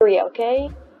3, okay?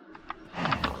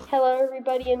 Hello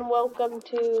everybody and welcome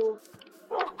to...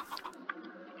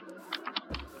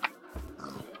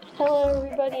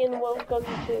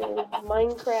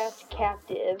 Minecraft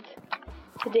Captive.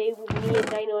 Today with me and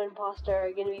Dino Imposter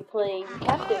are going to be playing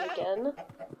Captive again.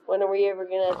 When are we ever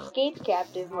going to escape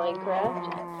Captive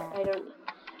Minecraft? I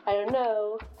don't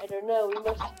know. We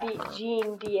must beat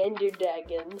Gene the Ender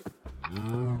Dragon.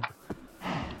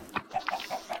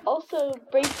 Also,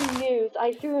 breaking news,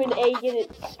 I threw an egg and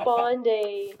it spawned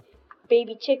a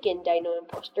baby chicken, Dino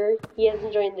Imposter. He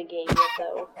hasn't joined the game yet,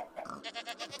 though.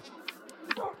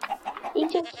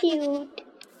 He's so cute.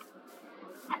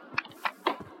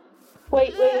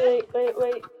 Wait.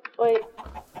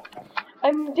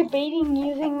 I'm debating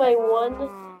using my one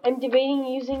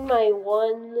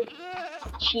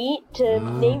cheat to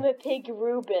name a pig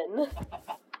Reuben.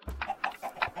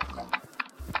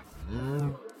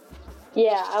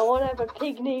 Yeah, I want to have a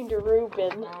pig named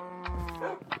Reuben.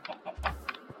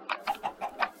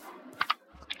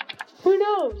 Who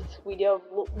knows? We do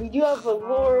have a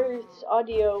lore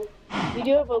audio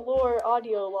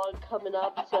log coming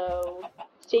up, so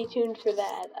stay tuned for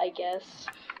that, I guess.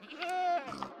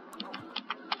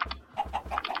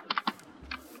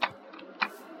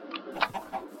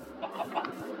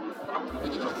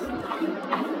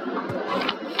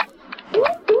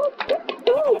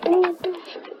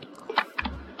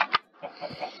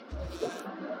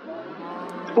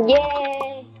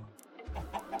 Yay!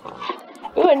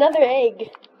 Ooh, another egg.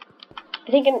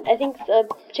 I think a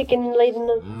chicken laid in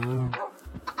an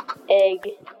egg.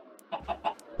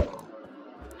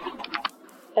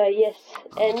 Yes.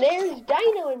 And there's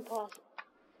Dino Imposter.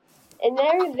 And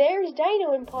there's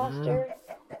Dino Imposter.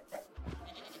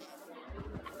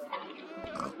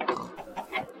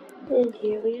 And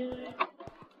here we are.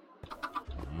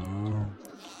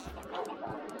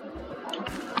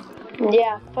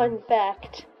 Yeah, fun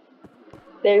fact.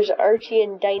 There's Archie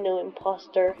and Dino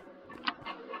Imposter.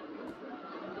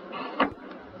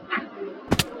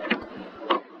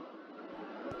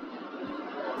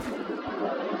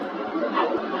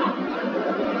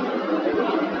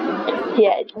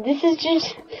 Yeah, this is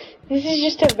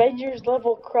just Avengers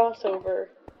level crossover.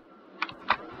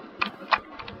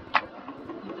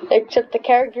 Except the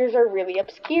characters are really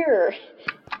obscure.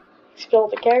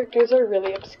 The characters are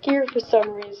really obscure for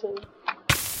some reason.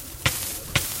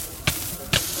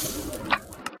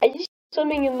 I just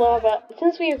swimming in lava.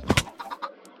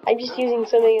 I'm just using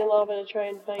swimming in lava to try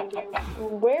and find you.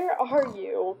 Where are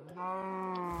you?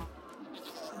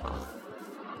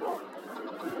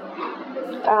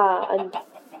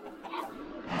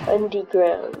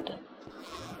 Underground.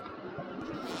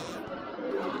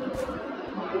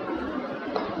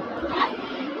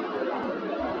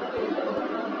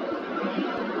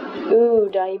 Ooh,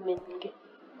 diamond.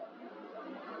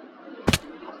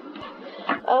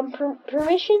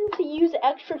 Permission to use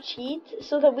extra cheats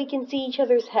so that we can see each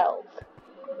other's health.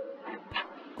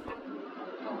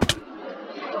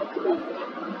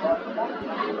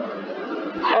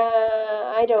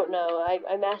 I don't know.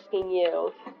 I'm asking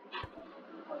you.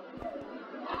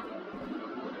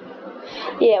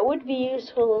 Yeah, it would be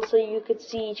useful so you could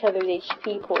see each other's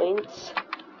HP points.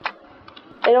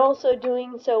 And also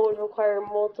doing so would require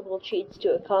multiple cheats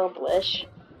to accomplish.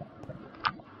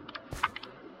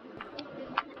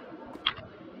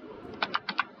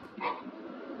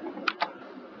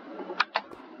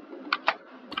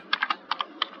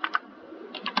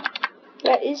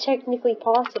 That is technically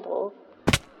possible.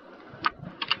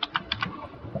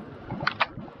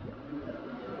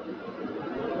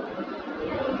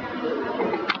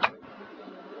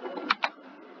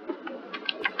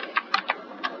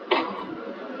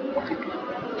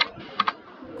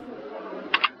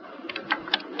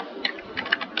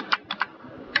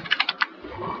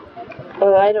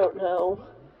 Oh, I don't know.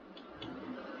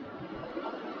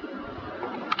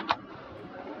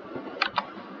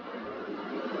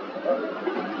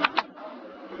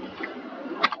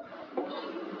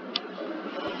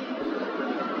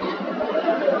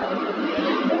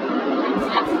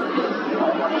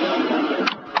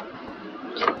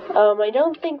 I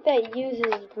don't think that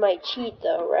uses my cheat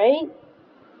though, right?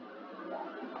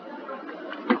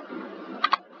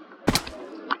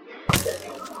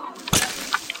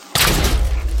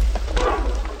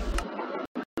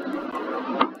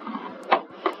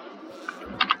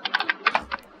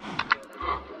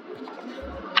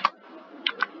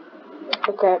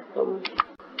 Okay.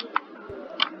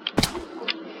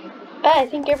 I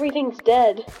think everything's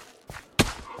dead.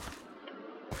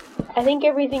 I think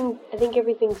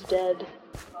everything's dead.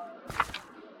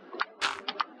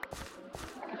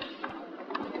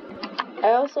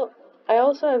 I also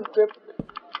have grip.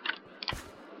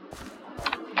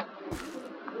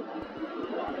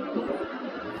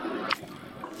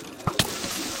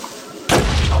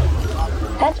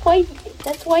 That's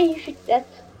why you should,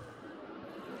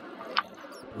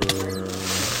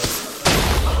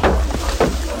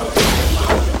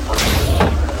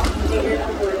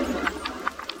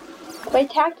 my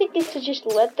tactic is to just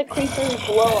let the creatures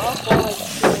blow up while I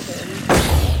kill them.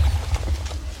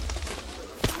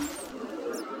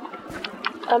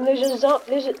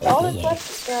 All that's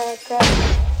left, crap.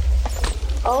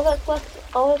 All that's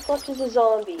left is a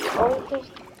zombie.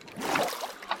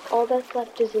 All that's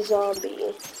left is a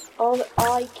zombie. That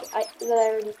I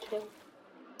already killed.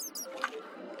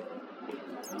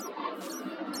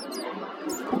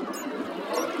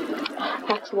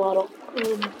 Axolotl.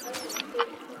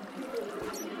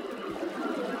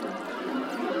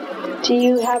 Do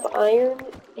you have iron?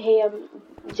 Hey,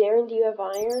 Zarin, do you have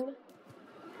iron?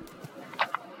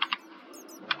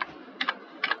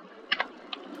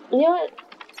 You know what?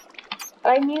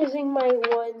 I'm using my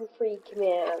one free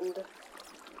command.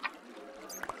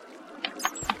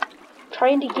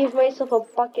 Trying to give myself a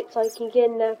bucket so I can get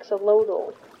an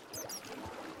axolotl.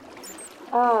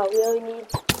 Ah, we only need...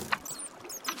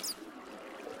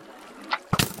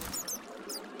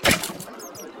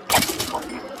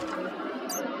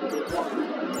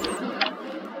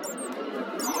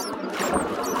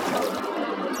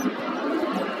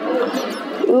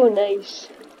 Ooh, nice.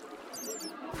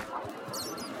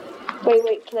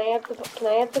 Wait, can I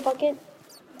have the bucket?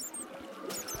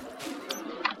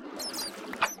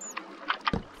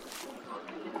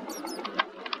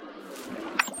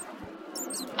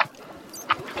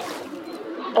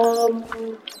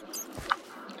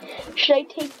 Should I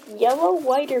take yellow,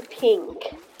 white, or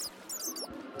pink?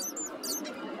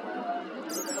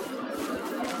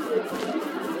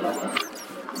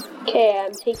 Okay,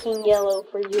 I'm taking yellow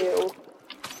for you.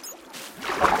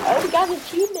 Oh, we got an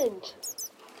achievement!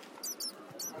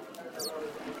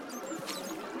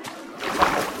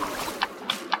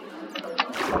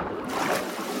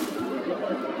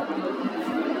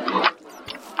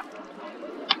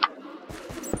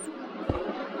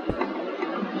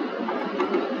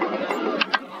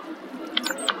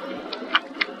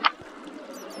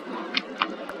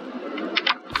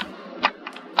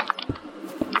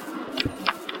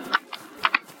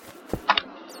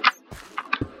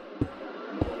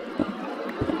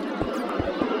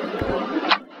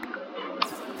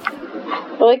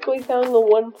 I like we found the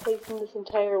one place in this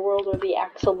entire world where the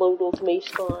axolotls may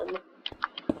spawn.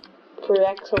 For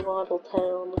Axolotl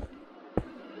Town.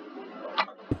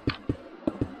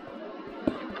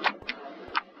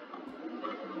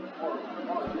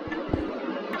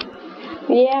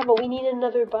 Yeah, but we need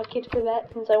another bucket for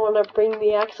that since I want to bring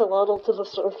the axolotl to the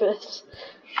surface.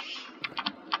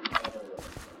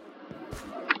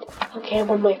 Okay, I'm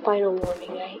on my final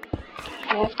warning.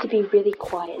 I have to be really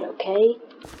quiet, okay?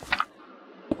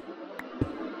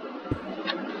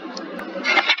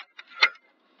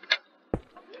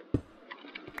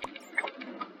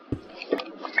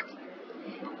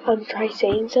 Try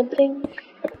saying something?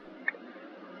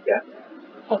 Yeah.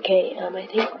 Okay, I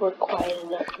think we're quiet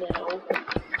enough now.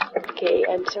 Okay,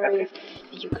 I'm sorry if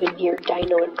you couldn't hear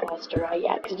Dino Imposter. I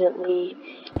accidentally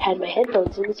had my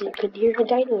headphones in so you couldn't hear the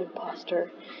Dino Imposter.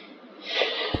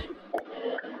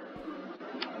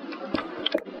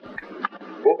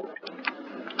 Oh,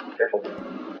 careful.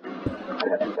 How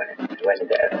much do I need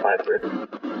to F5 first?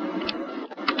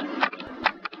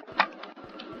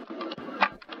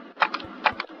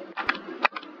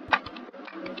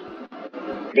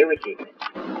 New achievement,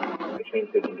 which means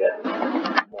we can get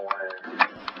more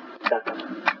stuff.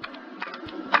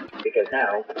 Because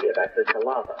now we have access to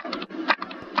lava.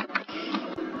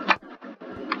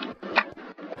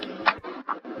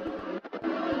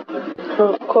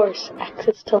 Oh, of course,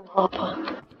 access to lava.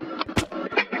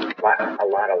 A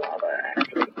lot of lava,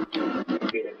 actually.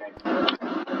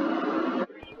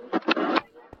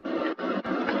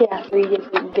 Yeah, 3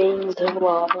 different veins of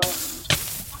lava.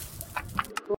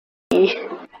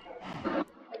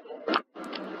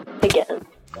 Again.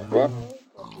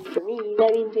 For me,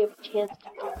 that means we have a chance to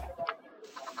win.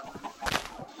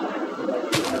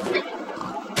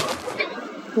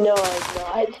 No, I'm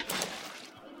not.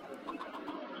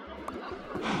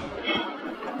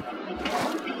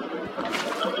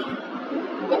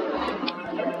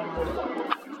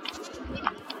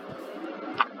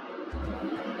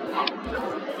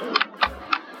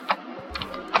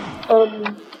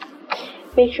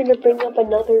 Make sure to bring up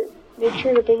another,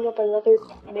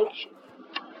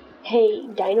 hey,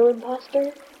 Dino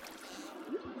Imposter?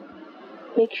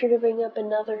 Make sure to bring up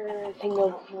another thing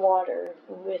of water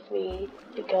with me,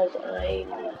 because I'm,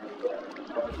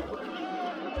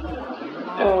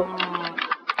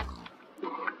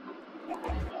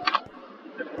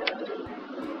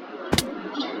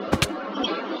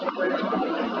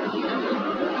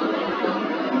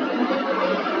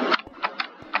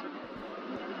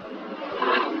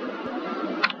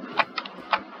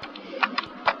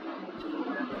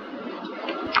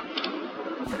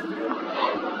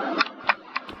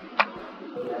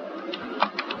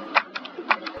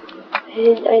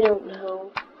 I don't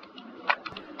know.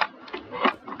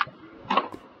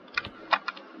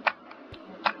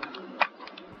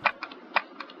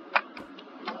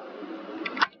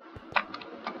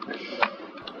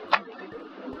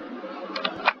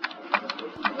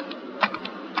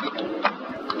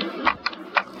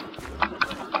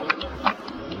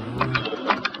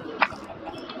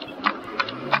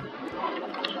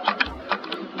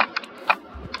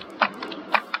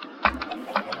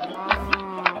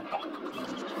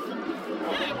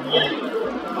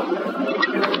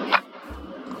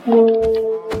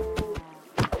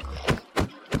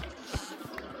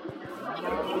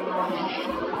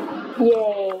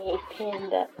 Yay,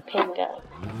 panda.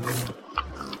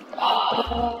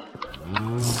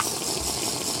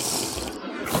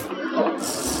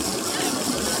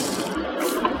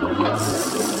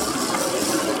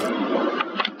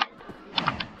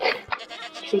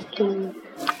 Chicken.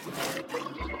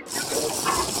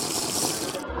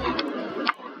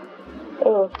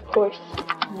 Oh, of course,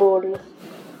 bull.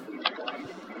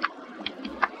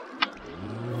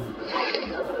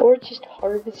 Or just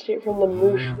harvest it from the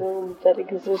mushrooms that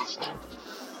exist.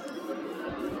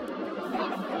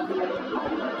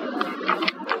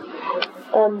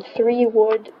 Three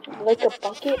wood, like a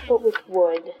bucket, but with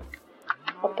wood.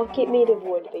 A bucket made of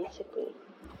wood, basically.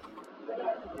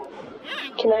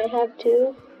 Can I have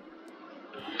two?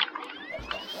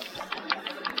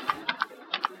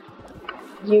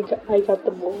 I got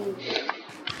the bowl.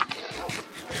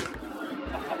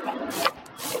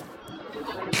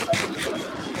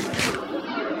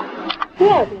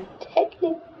 Yeah,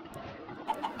 technically.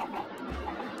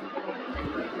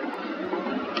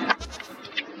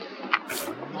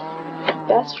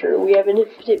 That's true, we have an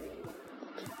infinite.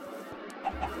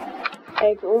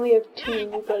 I only have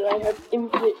two, but I have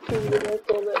infinite food, and that's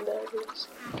all that matters.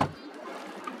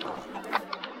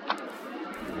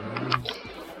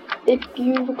 If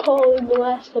you recall in the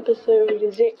last episode,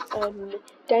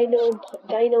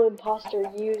 Dino Imposter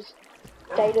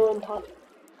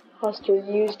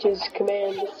used his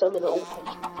command to summon a...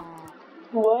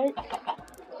 What?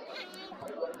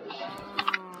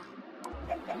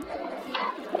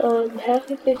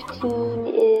 Half of 15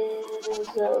 is,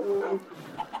 7.5.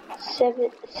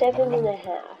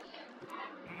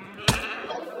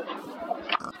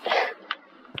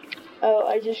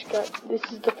 Oh, this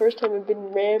is the first time I've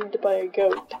been rammed by a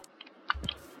goat.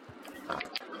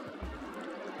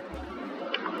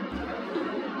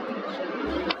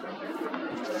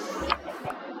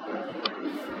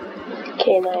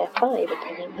 Okay, and I have 5,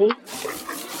 apparently.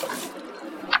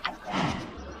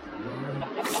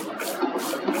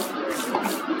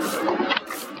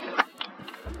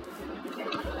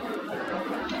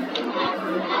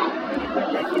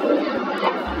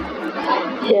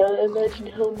 Yeah, imagine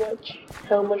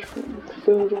how much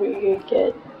food we could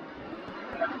get.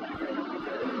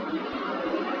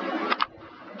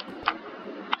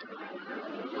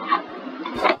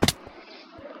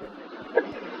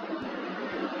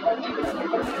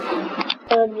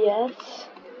 Yes.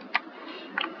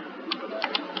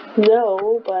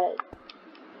 No, but...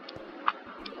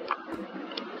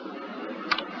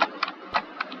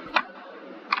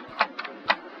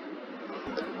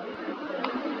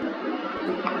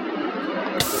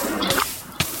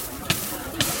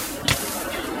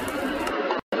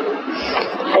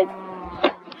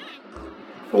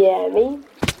 Yeah, me?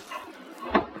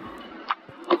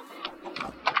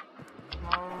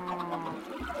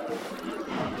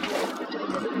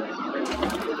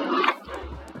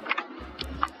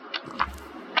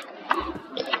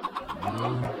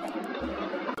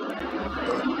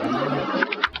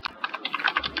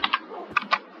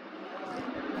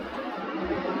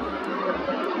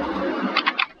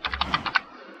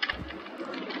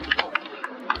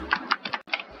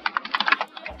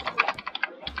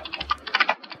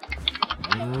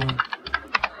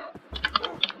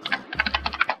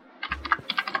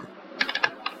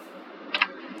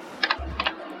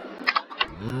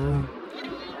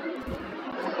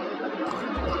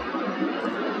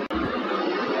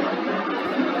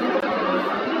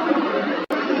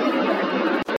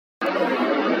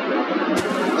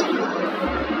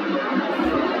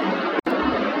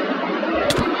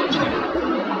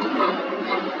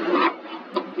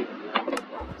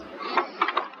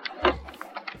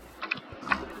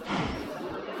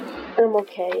 I'm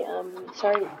okay,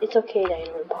 sorry, it's okay,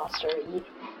 Dino Imposter,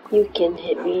 you can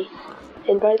hit me.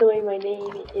 And by the way, my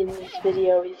name in this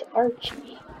video is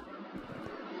Archie.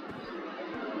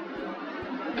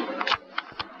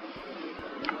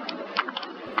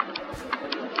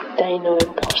 Dino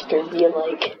Imposter be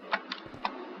like...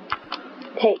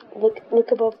 Hey,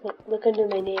 look above, look under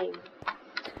my name.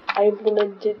 I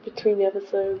implemented between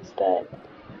episodes that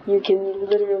you can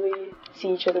literally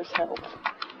see each other's health.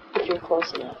 If you're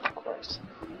close enough, of course.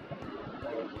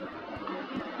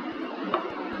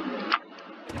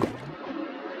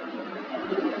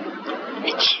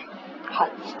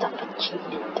 Hot stuff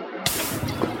achievement.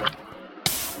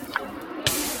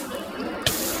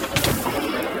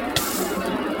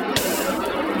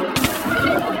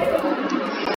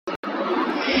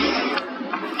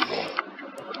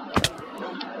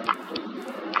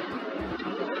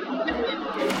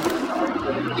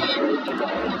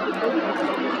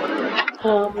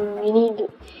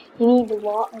 You need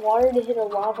water to hit a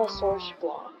lava source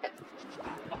block.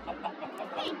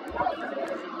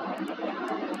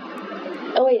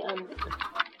 Oh wait,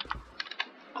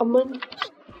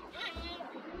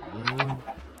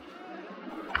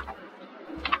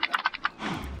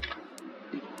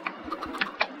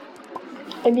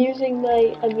 I'm using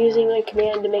my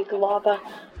command to make the lava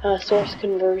source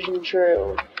conversion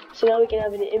true. So now we can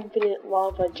have an infinite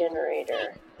lava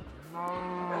generator.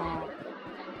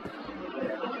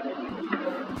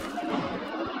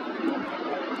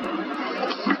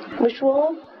 Which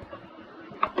one?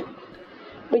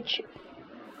 Which?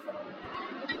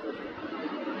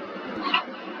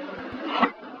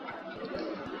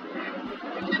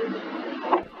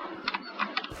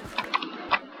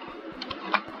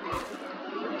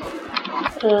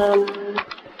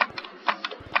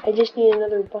 I just need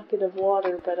another bucket of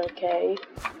water, but okay.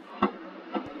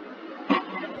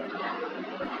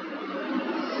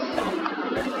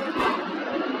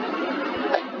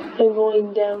 I'm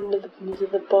going down to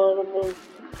the bottom of...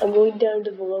 I'm going down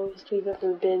to the lowest we've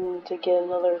ever been to get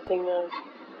another thing of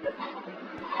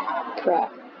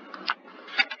crap.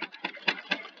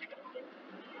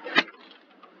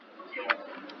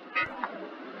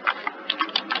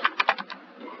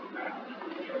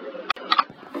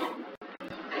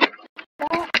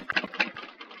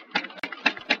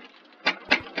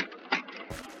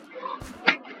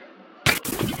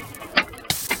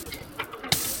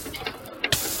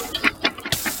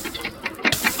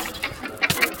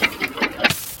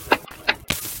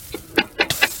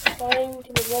 Trying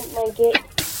to prevent my game.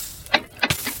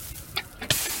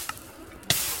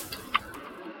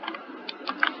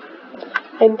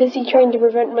 I'm busy trying to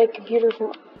prevent my computer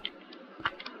from...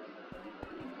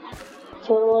 That's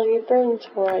how long it burns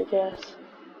for, I guess.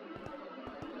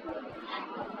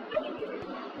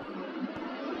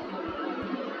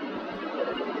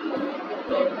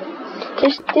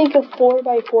 Just dig a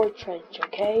 4x4 trench,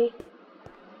 okay?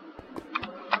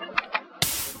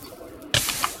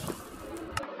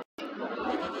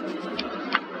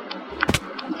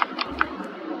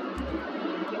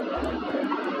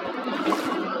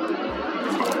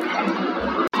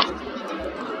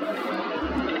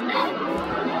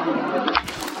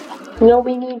 No,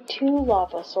 we need 2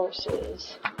 lava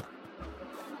sources.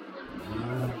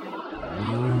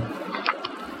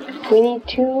 We need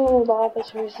 2 lava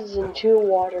sources and 2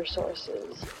 water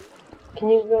sources. Can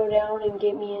you go down and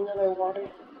get me another water?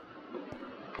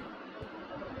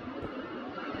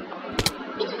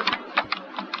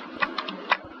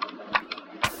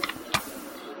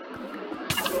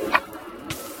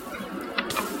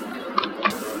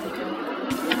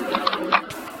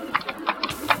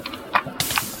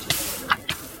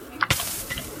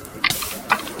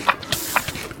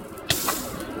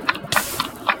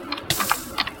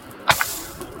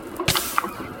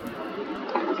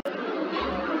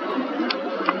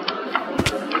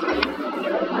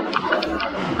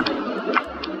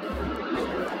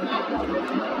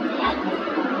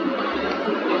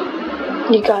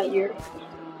 You got your...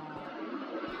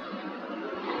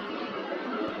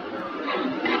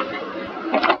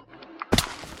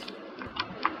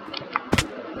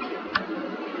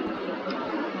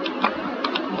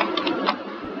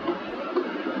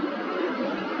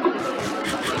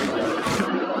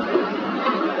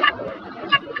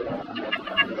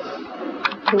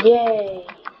 Yay!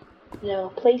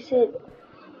 Now place it...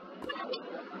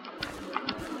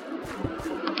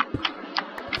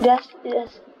 That's...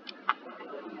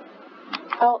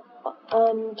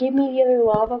 give me the other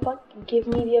lava bucket. Give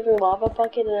me the other lava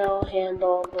bucket, and I'll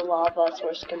handle the lava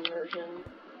source conversion.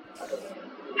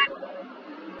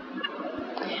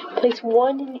 Place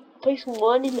one in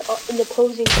the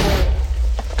opposing corner.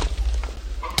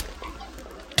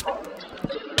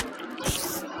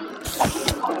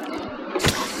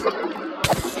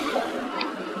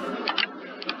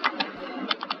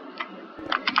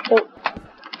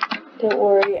 Don't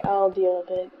worry, I'll deal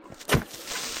with it.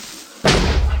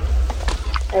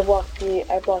 I blocked it.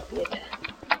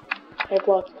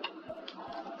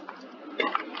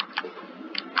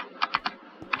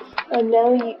 And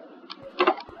now you...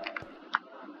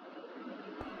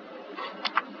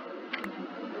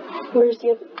 Where's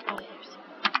the other? Oh, there's.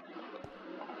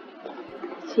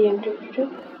 See him.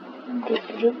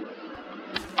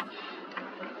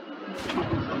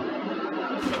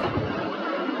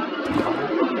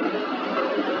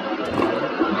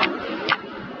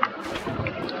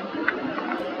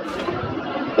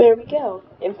 There we go.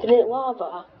 Infinite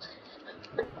lava.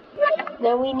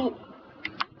 Now we need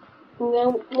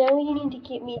to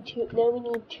get me two. Now we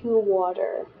need 2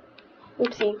 water.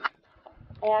 Oopsie.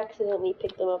 I accidentally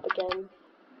picked them up again.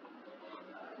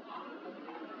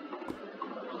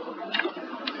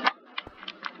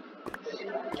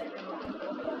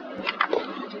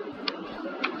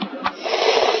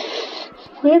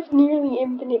 We have nearly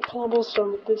infinite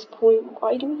cobblestone at this point.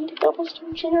 Why do we need a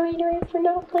cobblestone generator if we're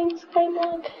not playing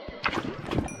Skyblock?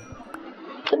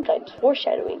 Sometimes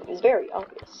foreshadowing is very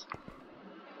obvious.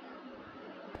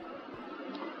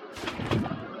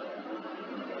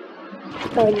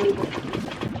 I need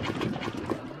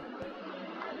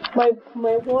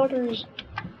my water's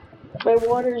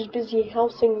busy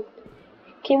housing.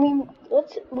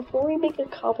 Before we make a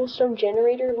cobblestone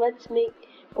generator,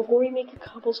 before we make a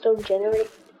cobblestone generator,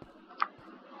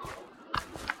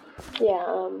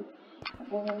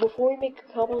 before we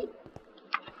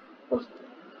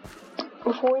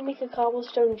make a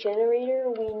cobblestone generator,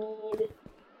 we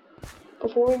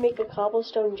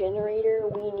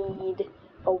need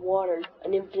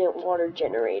an infinite water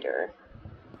generator.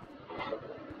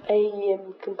 I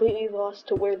am completely lost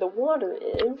to where the water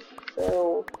is,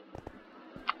 so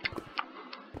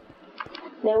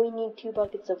now we need 2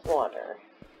 buckets of water.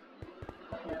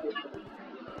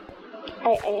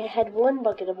 I had 1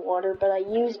 bucket of water, but I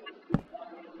used...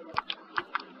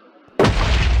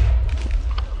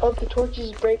 Oh, the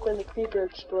torches break when the creeper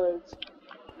explodes.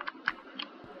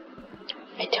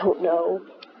 I don't know.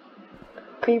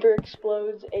 Creeper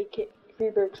explodes, and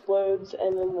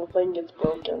then the thing gets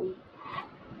broken.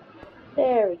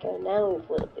 There we go, now we've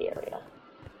lit up the area.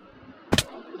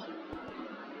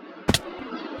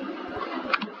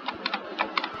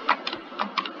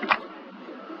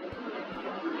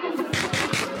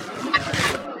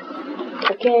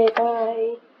 Okay,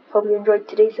 bye. Hope you enjoyed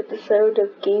today's episode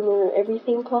of Gamer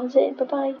Everything Closet. Bye-bye.